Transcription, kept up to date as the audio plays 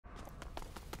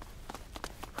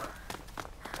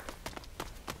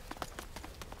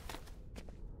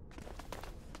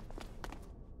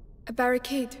A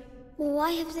barricade.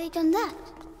 Why have they done that?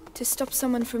 To stop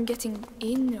someone from getting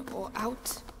in or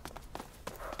out.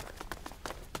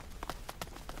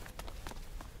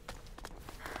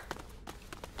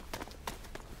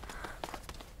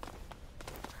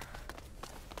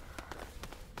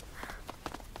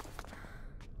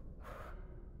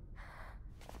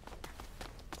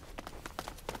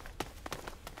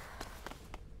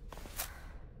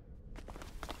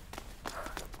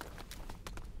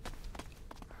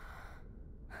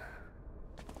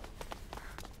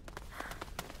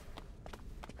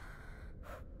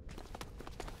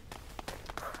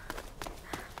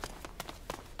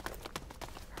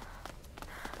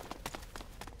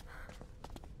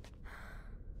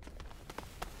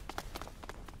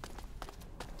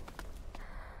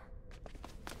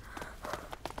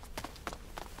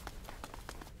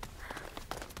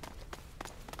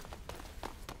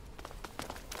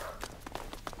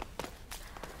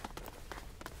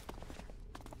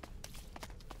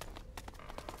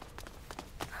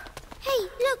 Hey,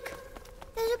 look!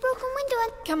 There's a broken window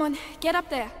and... Come on, get up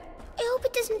there. I hope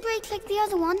it doesn't break like the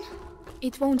other one.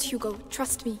 It won't, Hugo.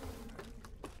 Trust me.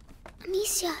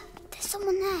 Amicia, there's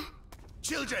someone there.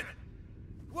 Children!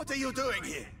 What are you doing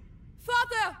here?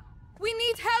 Father! We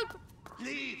need help!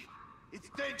 Leave! It's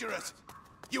dangerous!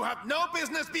 You have no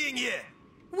business being here!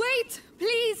 Wait!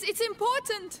 Please! It's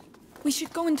important! We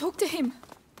should go and talk to him.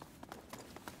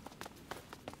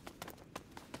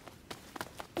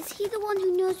 Is he the one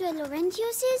who knows where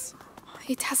Laurentius is?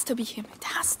 It has to be him. It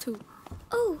has to.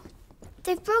 Oh,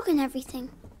 they've broken everything.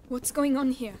 What's going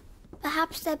on here?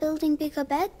 Perhaps they're building bigger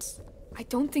beds? I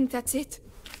don't think that's it.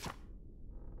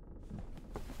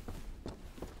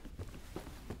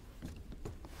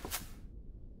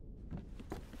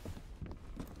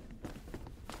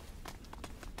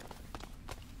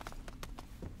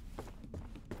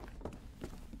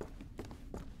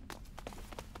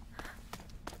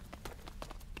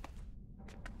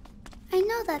 I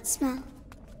know that smell.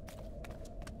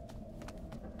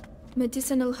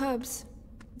 Medicinal herbs.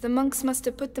 The monks must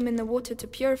have put them in the water to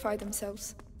purify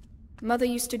themselves. Mother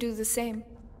used to do the same.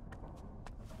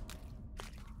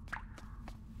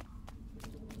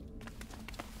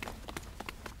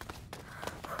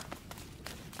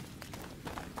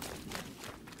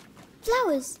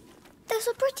 Flowers. They're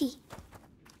so pretty.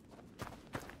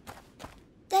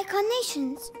 They're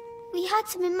carnations. We had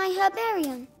some in my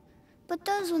herbarium. But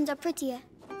those ones are prettier.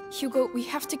 Hugo, we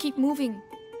have to keep moving.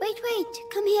 Wait,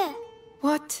 come here.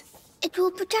 What? It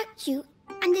will protect you,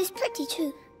 and it's pretty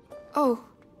too. Oh.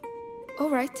 All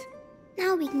right.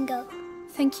 Now we can go.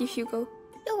 Thank you, Hugo.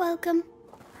 You're welcome.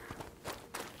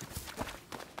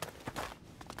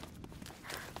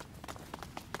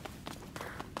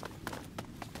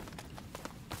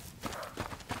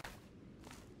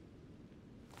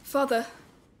 Father.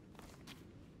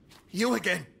 You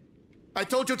again! I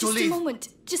told you to Just leave! a moment.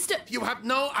 Just a... You have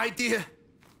no idea!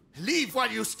 Leave while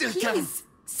you still can! Please!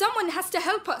 Someone has to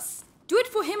help us. Do it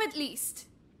for him at least.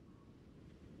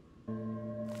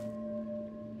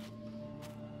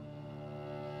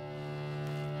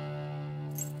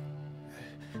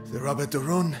 The Robert de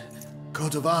Rune,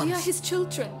 coat of arms. We are his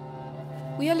children.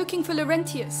 We are looking for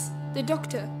Laurentius, the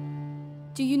doctor.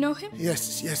 Do you know him?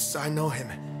 Yes, I know him.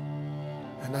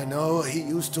 And I know he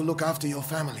used to look after your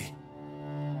family.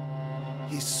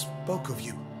 He spoke of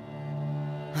you.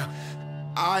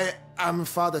 I am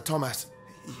Father Thomas.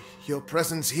 Your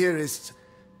presence here is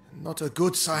not a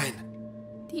good sign.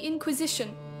 The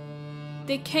Inquisition.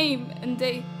 They came and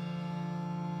they...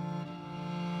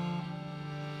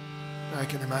 I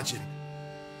can imagine.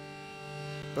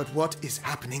 But what is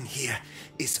happening here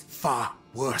is far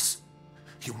worse.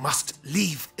 You must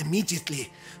leave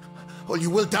immediately, or you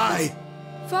will die.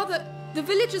 Father, the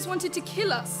villagers wanted to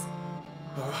kill us.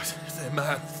 Oh, they're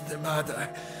mad.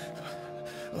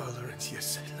 Oh,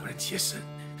 Laurentius.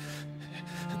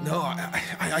 No,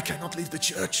 I cannot leave the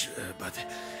church, but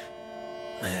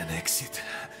an exit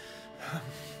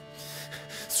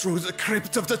through the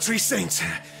crypt of the Three Saints.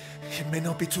 It may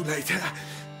not be too late.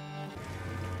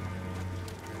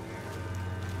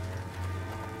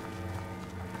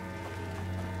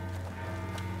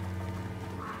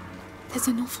 There's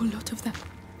an awful lot of them.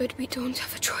 But we don't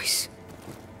have a choice.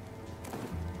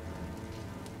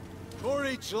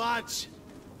 Courage, lads.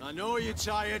 I know you're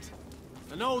tired.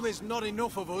 I know there's not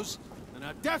enough of us. And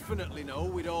I definitely know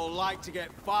we'd all like to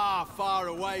get far, far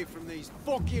away from these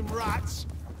fucking rats.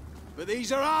 But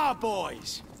these are our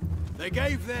boys. They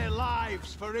gave their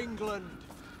lives for England.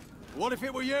 What if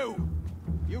it were you?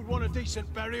 You'd want a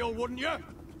decent burial, wouldn't you?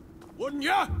 Wouldn't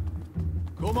you?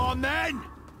 Come on then!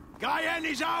 Guyenne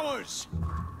is ours!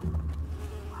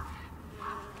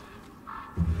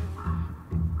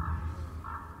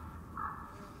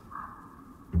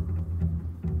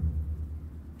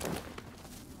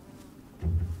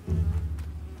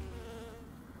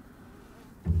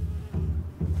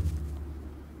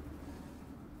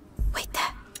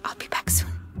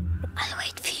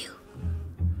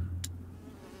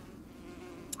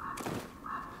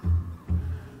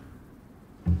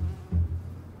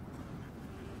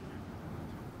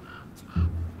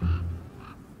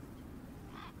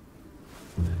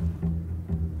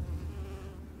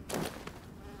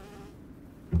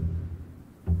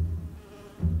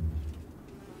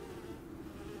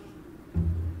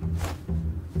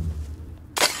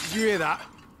 Did you hear that?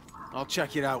 I'll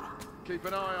check it out. Keep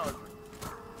an eye open.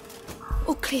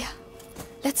 All clear.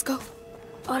 Let's go.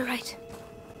 All right.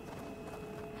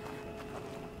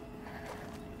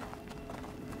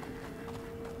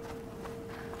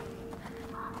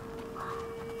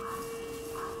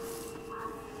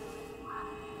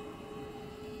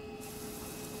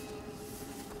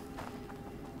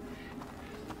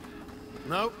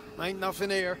 Nope, ain't nothing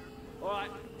here. All right,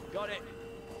 got it.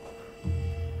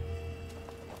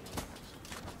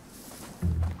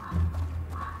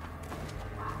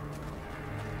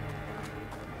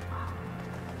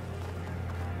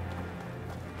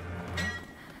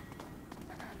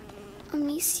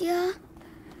 Amicia,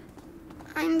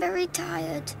 I'm very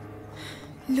tired.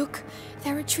 Look,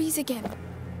 there are trees again.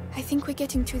 I think we're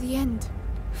getting to the end.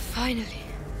 Finally.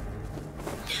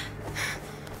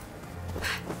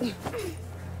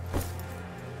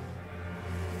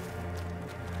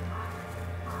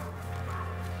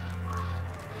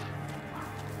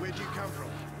 Where'd you come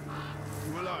from?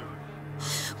 You alone?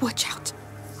 Watch out.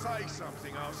 Say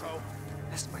something, asshole.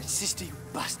 That's my sister, you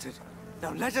bastard.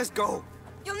 Now let us go.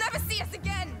 You'll never see us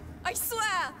again! I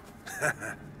swear!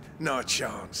 Not a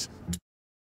chance.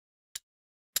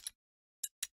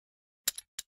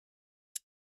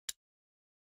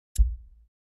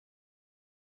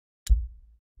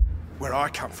 Where I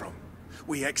come from,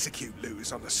 we execute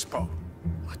looters on the spot.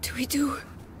 What do we do?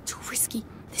 Too risky.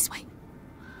 This way.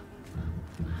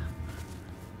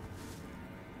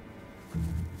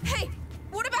 Hey!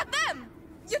 What about them?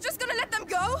 You're just gonna let them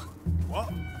go?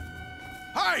 What?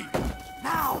 Hey!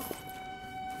 Now!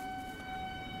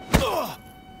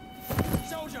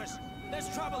 Soldiers, there's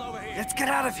trouble over here. Let's get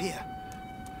out of here.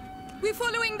 We're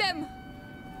following them!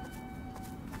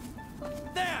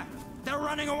 There! They're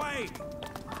running away!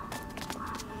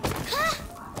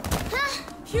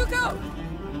 Hugo!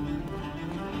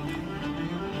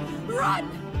 Run!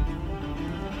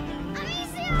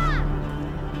 Amicia!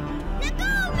 Let go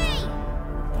of me!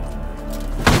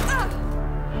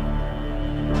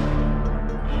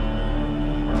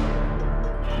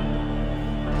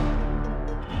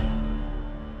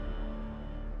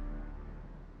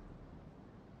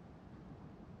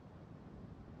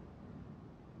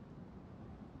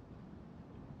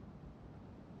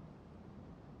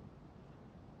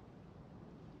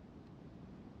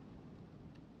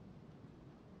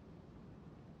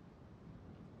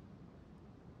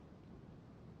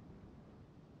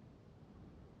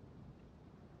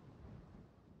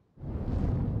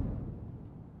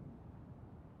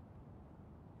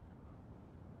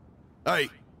 Hey,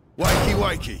 wakey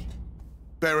wakey.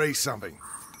 Better eat something.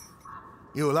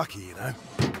 You're lucky, you know.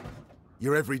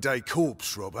 Your everyday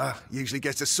corpse robber usually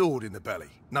gets a sword in the belly,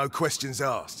 no questions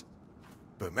asked.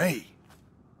 But me,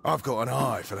 I've got an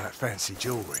eye for that fancy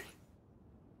jewellery.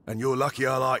 And you're lucky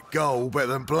I like gold better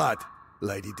than blood,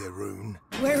 Lady de Rune.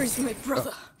 Where is my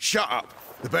brother? Shut up!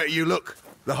 The better you look,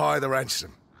 the higher the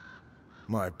ransom.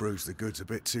 Might have bruised the goods a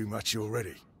bit too much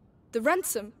already. The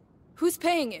ransom? Who's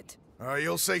paying it? Oh,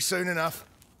 you'll see soon enough.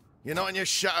 You're not in your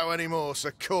shadow anymore, so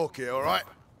cork it, all right?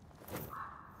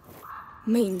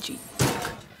 Mangy.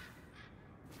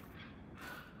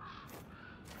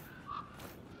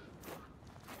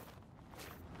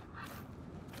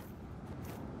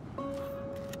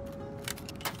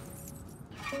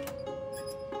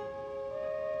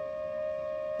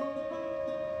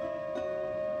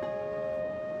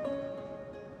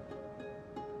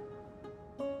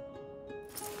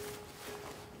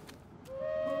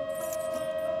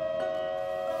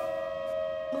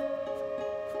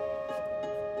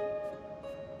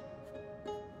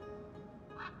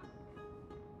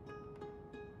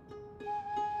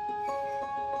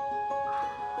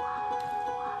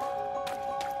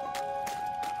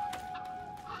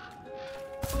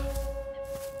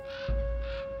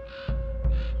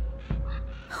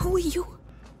 Who are you?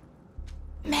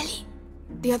 Melly.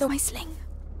 The other my sling.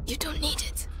 You don't need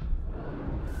it.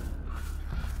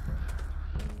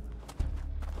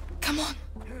 Come on.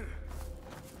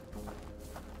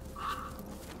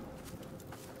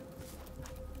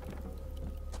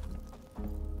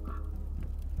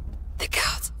 The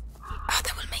guard. Oh,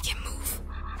 that will make him move.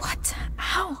 What?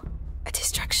 How? A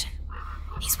distraction.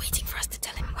 He's waiting for us to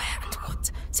tell him where and what,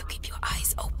 so keep your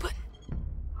eyes open.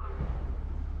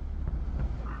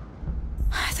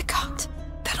 The cart.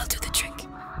 That'll do the trick.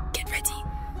 Get ready.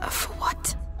 For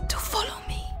what? To follow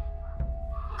me.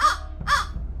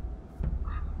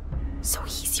 So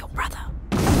he's your brother.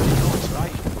 That's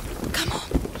right. Come on.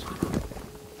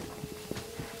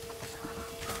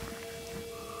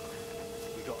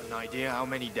 We got an idea how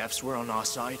many deaths were on our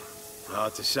side?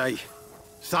 Hard to say.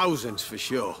 Thousands for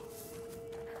sure.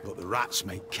 but the rats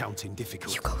make counting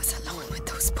difficult. Hugo is alone with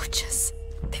those butchers.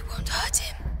 They won't hurt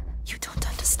him. You don't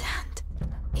understand.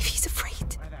 If he's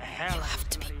afraid, you have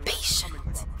to be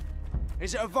patient.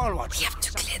 Is it a Volwatch? We have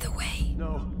to clear the way.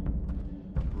 No.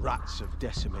 Rats have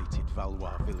decimated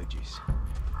Valois villages.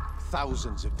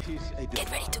 Thousands of these. Get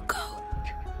ready to go.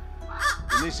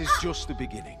 And this is just the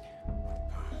beginning.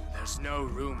 There's no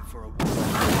room for a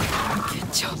war.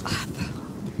 Good job, Arthur.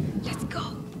 Let's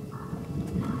go.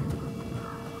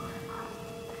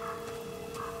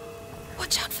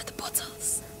 Watch out for the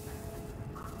bottles.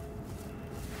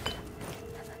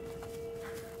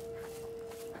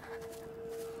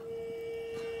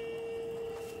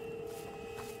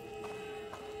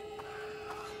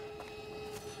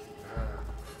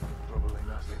 Probably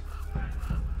nothing.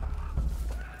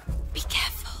 Be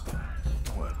careful.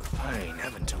 What pain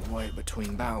having to wait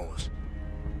between battles.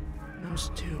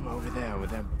 Those two over there with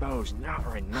their bows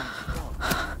nattering non-stop.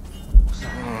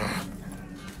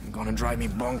 Gonna drive me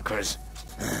bonkers.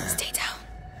 Stay down.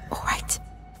 All right.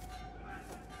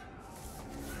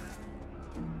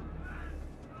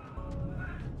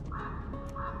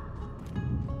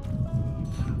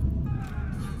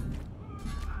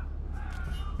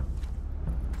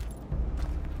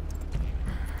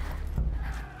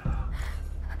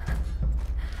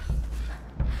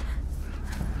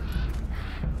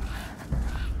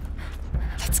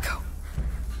 Let's go.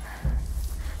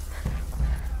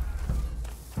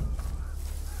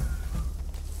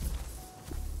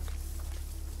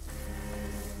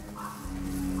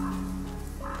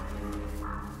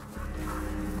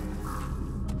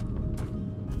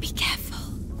 Be careful.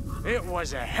 It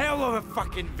was a hell of a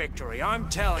fucking victory, I'm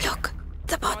telling you. Look,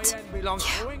 the bot. Guyenne belongs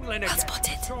to England well again.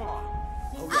 spotted. Sure.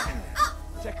 Hold on.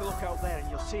 Take a look out there and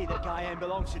you'll see that Guyenne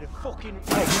belongs to the fucking...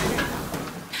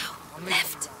 Now,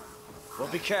 left. Well,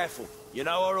 be careful. You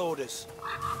know our orders.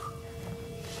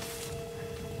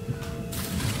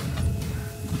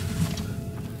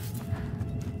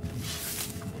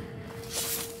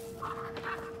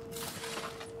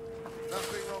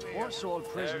 What sort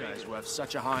of prisoner is worth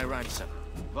such a high ransom?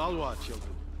 Valois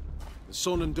children. The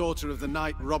son and daughter of the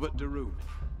knight Robert de Rune.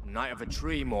 Knight of a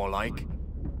tree, more like.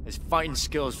 His fighting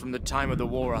skills from the time of the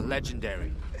war are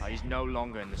legendary. He's no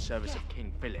longer in the service of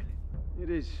King Philip. It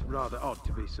is rather odd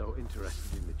to be so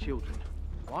interested in the children.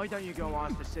 Why don't you go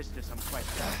ask the sister some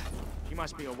questions? She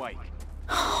must be awake.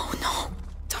 Oh no,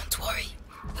 don't worry.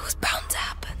 It was bound to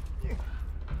happen.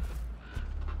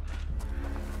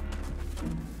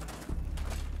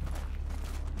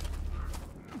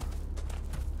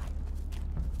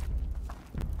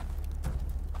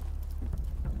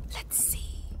 Let's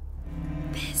see.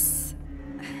 This.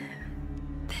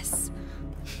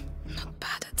 Not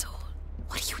bad at all.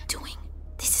 What are you doing?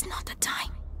 This is not the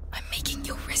time. I'm making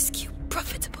your rescue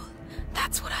profitable.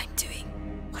 That's what I'm doing.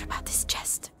 What about this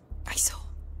chest? I saw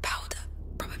powder,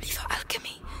 probably for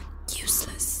alchemy.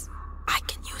 Useless. I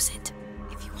can use it.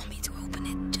 If you want me to open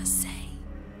it, just say.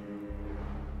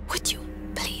 Would you,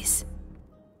 please?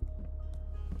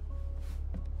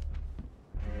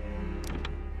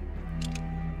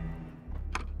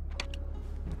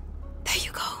 There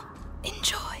you go.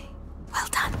 Enjoy. Well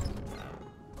done.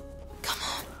 Come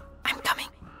on. I'm coming.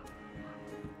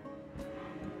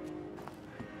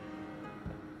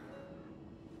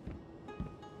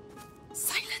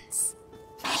 Silence.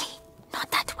 Ellie, not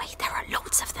that way. There are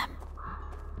loads of them.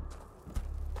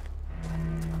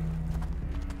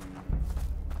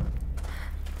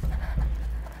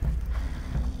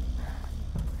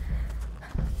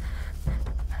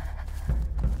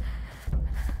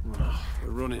 We're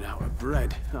running out of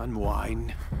bread and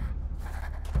wine.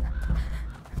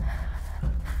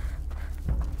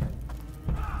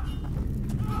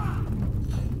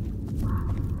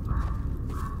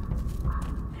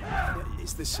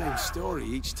 It's the same story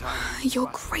each time. You're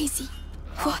crazy.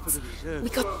 What? We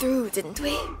got through, didn't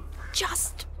we?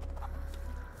 Just.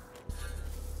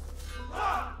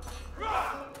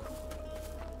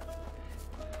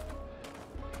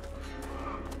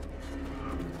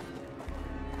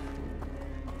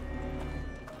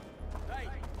 Hey,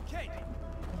 kid!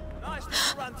 Nice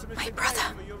little ransom has My been brother.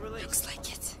 paid for your release. Looks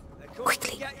like it. They're coming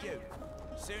Quickly. to get you.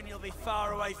 Soon you'll be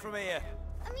far away from here.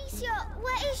 Amicia,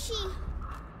 where is she?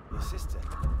 Your sister.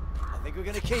 I think we're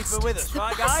gonna keep her with us, The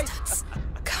right, guys? bastards.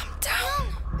 Calm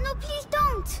down. No, please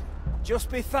don't. Just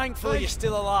be thankful you're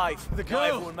still alive. The Not girl!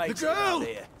 everyone makes The it around girl!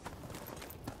 here.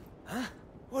 Huh?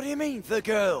 What do you mean, the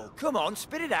girl? Come on,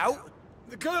 spit it out.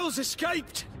 The girl's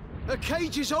escaped! Her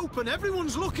cage is open,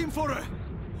 everyone's looking for her!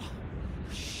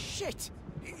 Shit!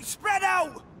 Spread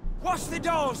out! Watch the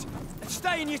doors! And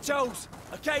stay on your toes!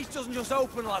 A cage doesn't just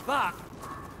open like that.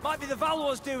 Might be the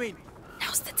Valois doing.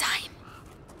 Now's the time.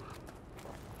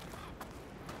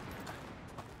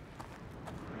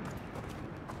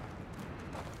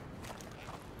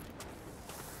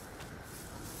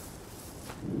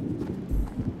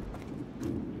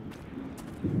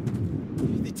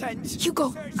 The tent.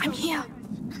 Hugo, I'm here.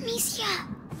 Amicia!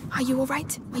 Are you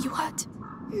alright? Are you hurt?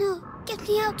 No, get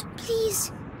me out,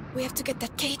 please. We have to get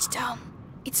that cage down.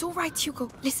 It's alright, Hugo.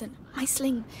 Listen, my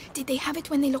sling. Did they have it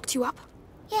when they locked you up?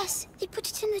 Yes, they put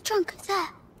it in the trunk, there.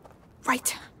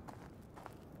 Right.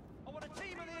 I want a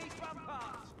team of the East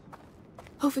Ramparts.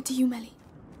 Over to you, Melly.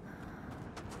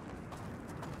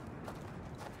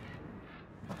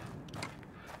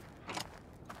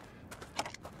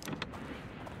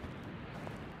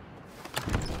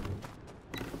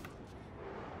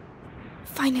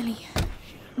 Finally.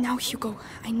 Now, Hugo,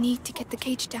 I need to get the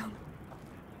cage down.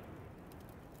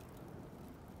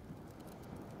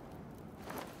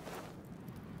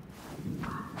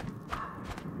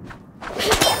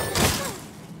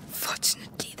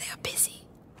 Fortunately, they are busy.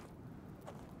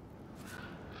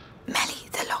 Melly,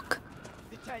 the lock.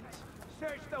 The tent.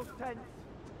 Search those tents.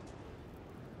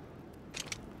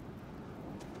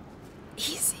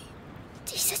 Easy.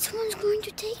 They said someone's going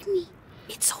to take me.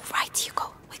 It's all right,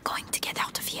 Hugo. We're going to get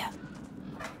out of here.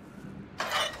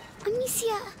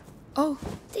 Amicia, Oh,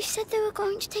 they said they were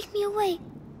going to take me away,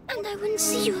 and I wouldn't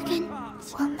see you again.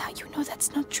 well, now you know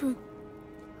that's not true.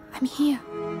 I'm here,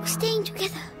 We're staying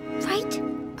together, right?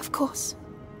 of course.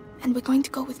 And we're going to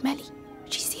go with Melly.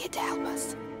 She's here to help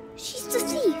us. She's the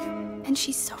thief. And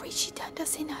she's sorry she turned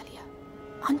us in earlier.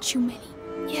 Aren't you, Melly?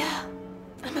 Yeah,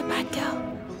 I'm a bad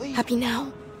girl. Happy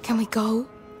now? Can we go?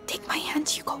 Take my hand,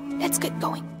 Hugo. Let's get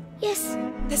going. Yes,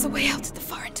 There's a way out at the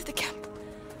far end of the camp.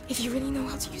 If you really know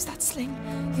how to use that sling,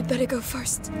 you'd better go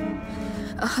first.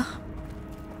 Uh-huh.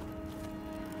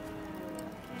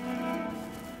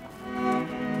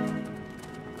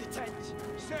 The tent.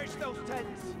 Search those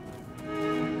tents.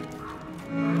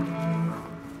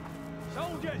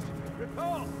 Soldiers,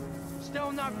 report.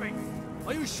 Still nothing.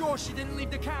 Are you sure she didn't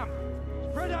leave the camp?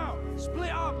 Spread out,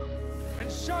 split up,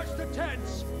 and search the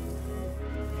tents.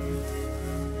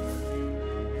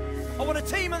 I want a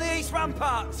team of the East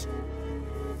Ramparts.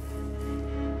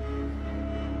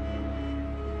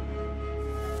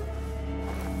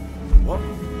 What?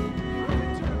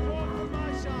 To report from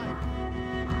my side.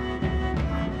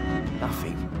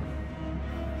 Nothing.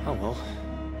 Oh well.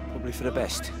 Probably for the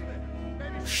best.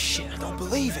 Shit, I don't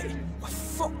believe it. We're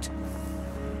fucked.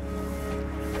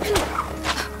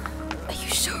 Are you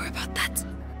sure about that?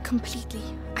 Completely.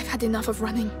 I've had enough of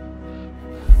running.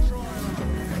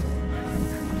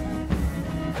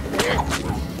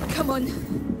 Come on.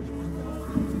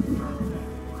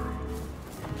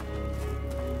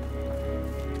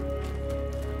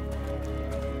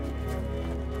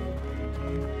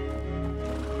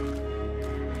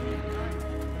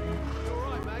 You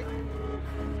all right, mate?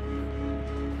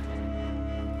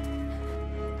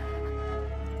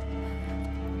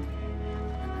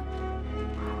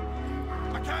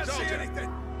 I can't see anything.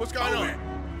 What's going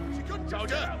on? She couldn't just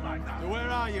get out like that. So where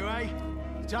are you, eh?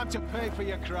 Time to pay for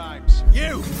your crimes.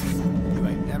 You! You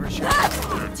ain't never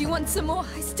shot. Do you want some more?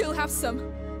 I still have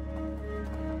some.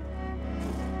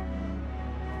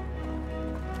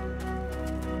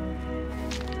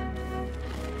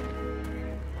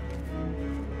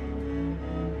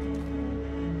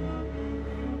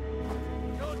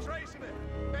 No trace of it.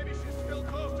 Maybe she's still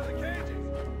close to the cages.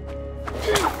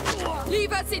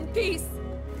 Leave us in peace!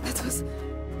 That was...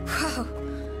 Wow.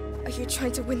 Are you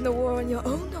trying to win the war on your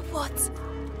own or what?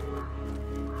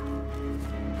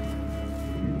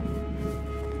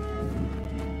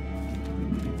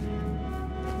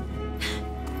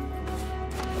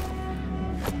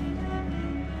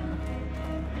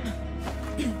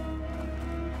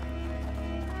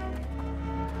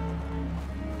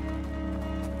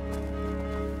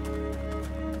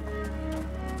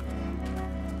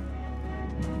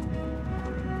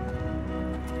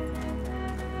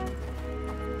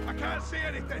 I can't see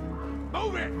anything.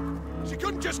 Move it! She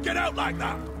couldn't just get out like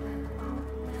that.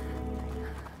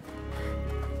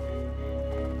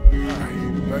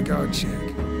 Alright, back out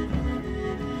check.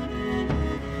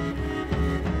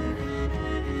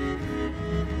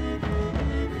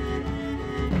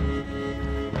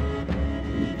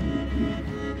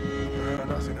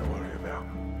 Nothing to worry about.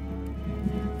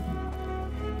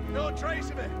 No trace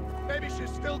of it. Maybe she's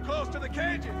still close to the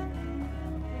cages.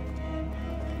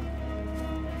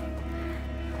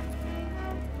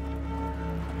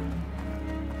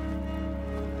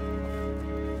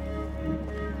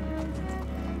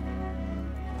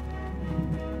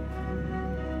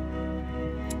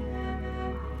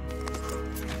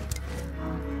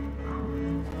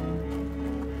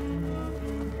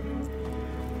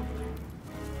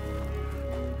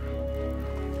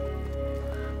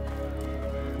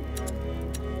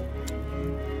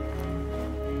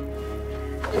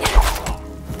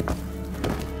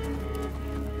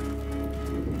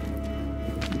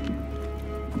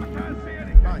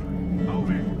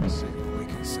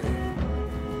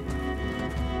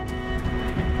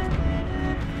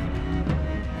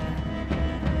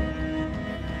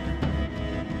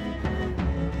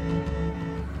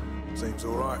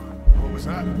 was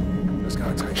that? Let's go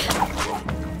and take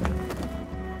it.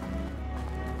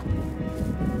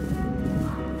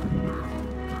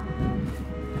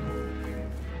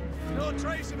 No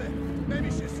trace of it. Maybe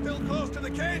she's still close to the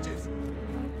cages.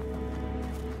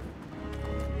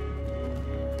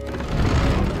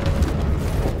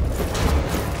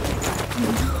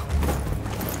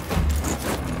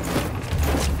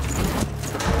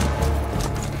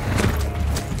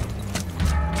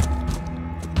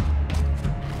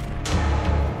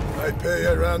 I pay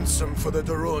a ransom for the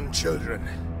Daron children,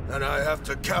 and I have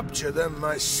to capture them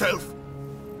myself.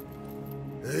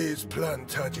 These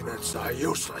Plantagenets are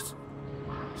useless.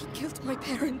 He killed my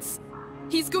parents.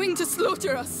 He's going to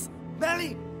slaughter us.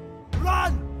 Melly!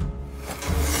 Run!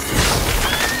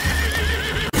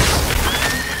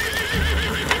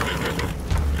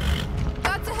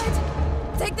 Guards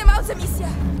ahead! Take them out, Amicia!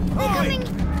 Coming!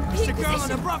 It's the girl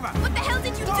and her brother! What the hell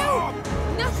did you Stop! do?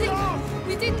 Nothing! Stop!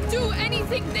 We didn't do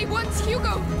anything! They want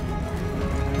Hugo!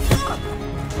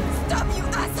 Stop, you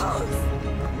assholes!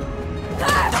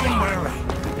 Don't worry.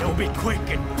 It'll be quick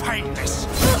and painless.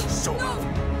 Sort of.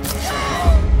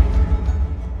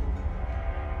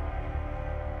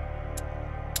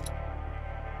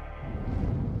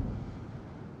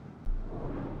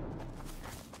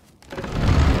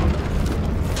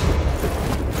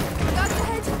 Guards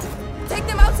ahead! Take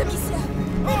them out, Amicia!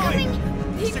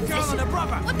 It's the girl and her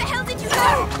brother! What the hell did you do?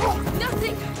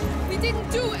 Nothing! We didn't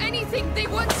do anything! They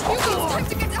want Hugo! It's time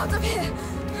to get out of here!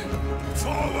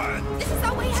 Forward! This is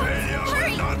our way out! Failure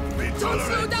Hurry! will not be Don't slow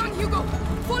tolerated. down, Hugo!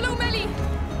 Follow Melly!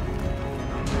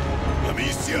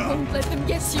 Amicia! Don't let them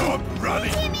get you! Stop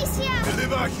running! Amicia!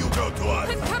 Deliver Hugo to us!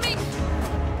 I'm coming!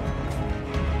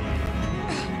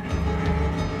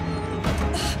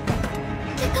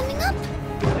 They're coming up!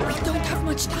 We don't have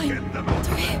much time! Get them out.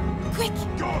 To here! Quick!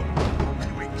 Go!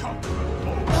 And we come.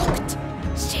 Locked!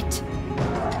 Shit!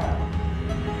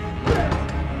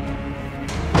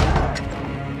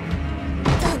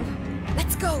 Done!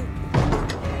 Let's go!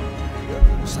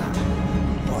 What's that?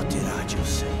 What did I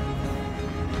just see?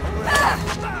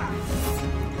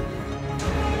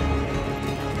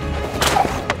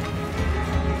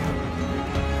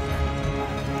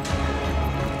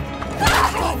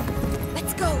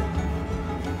 Let's go!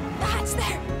 The hatch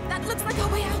there! That looks like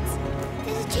our way out!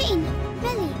 There's a chain.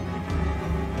 Melly.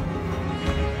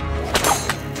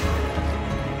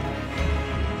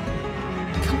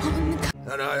 Come on,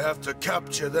 And I have to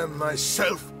capture them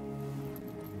myself.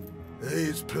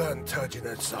 These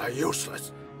Plantagenets are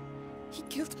useless. he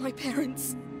killed my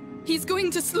parents. He's going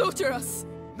to slaughter us.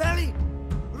 Melly!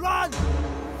 Run!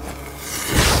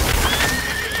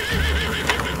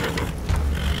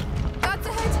 Guards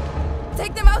ahead!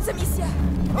 Take them out, Amicia!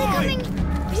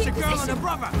 It's the Peak girl and position. her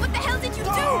brother! What the hell did you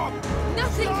Stop! do?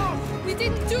 Nothing! Stop! We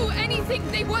didn't do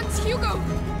anything! They want Hugo!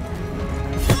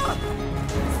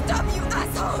 Stop, you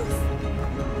assholes!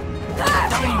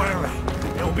 Don't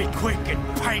worry. It'll be quick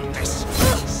and painless.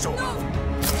 Sort of.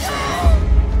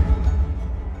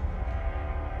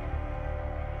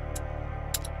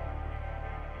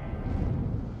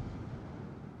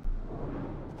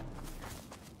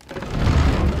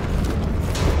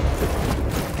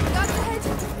 Guards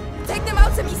ahead! Take them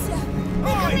out, Amicia!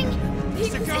 Peak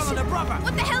It's the girl position. and her brother!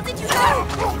 What the hell did you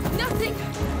do? Nothing!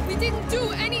 We didn't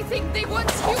do anything! They want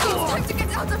Hugo! It's time to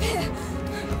get out of here!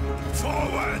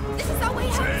 Forward! This is our way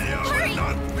out! Failure Hurry! will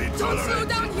not be Don't slow tolerated.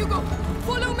 down, Hugo!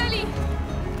 Follow Melly!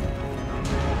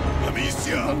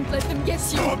 Amicia! Don't let them get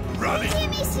you! Stop running!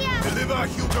 Amicia! Deliver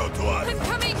Hugo to us! I'm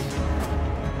coming!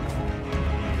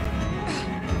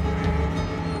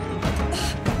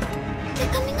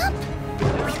 They're coming up!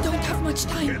 We don't have much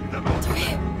time! Get them out. To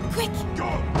here! Quick! Go!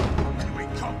 And we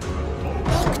come.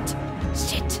 Locked!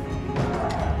 Shit!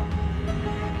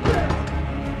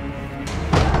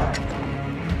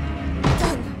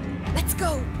 Done! Let's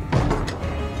go!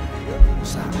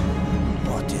 What's that?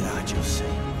 What did I just see?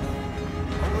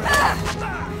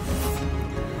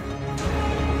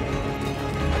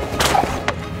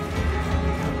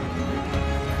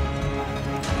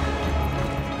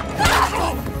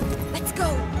 Let's go!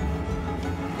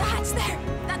 The hatch there!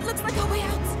 That looks like our way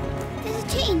out! There's a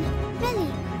chain.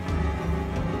 Melly.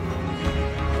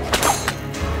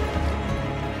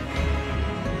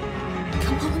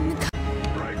 Come on,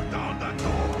 Break down that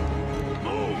door!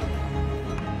 Move!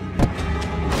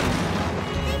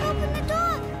 They've opened the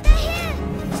door! They're here!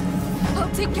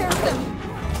 I'll take care of them!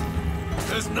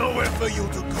 There's nowhere for you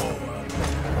to go.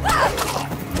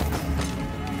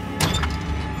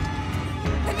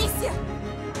 Amicia!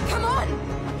 Come on!